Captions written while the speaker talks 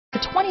The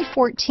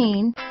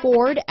 2014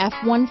 Ford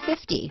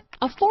F-150.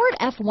 A Ford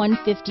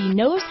F-150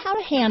 knows how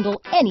to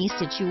handle any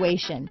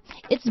situation.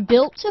 It's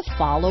built to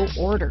follow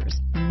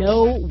orders,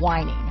 no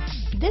whining.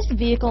 This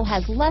vehicle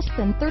has less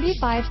than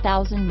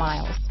 35,000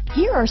 miles.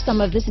 Here are some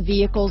of this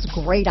vehicle's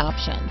great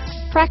options: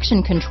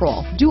 traction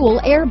control, dual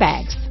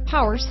airbags,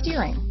 power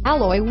steering,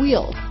 alloy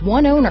wheels,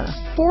 one owner,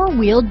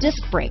 four-wheel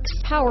disc brakes,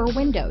 power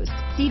windows,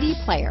 CD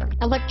player,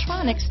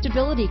 electronic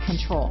stability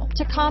control,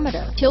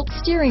 tachometer, tilt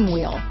steering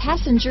wheel,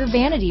 passenger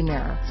vanity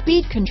mirror,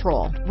 speed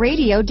control,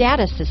 radio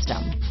data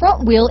system,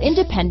 front wheel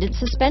independent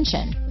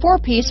suspension,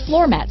 4-piece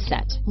floor mat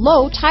set,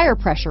 low tire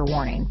pressure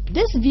warning.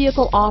 This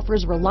vehicle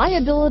offers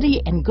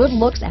reliability and good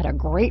looks at a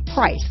great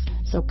price.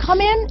 So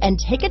come in and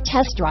take a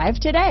test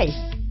drive today.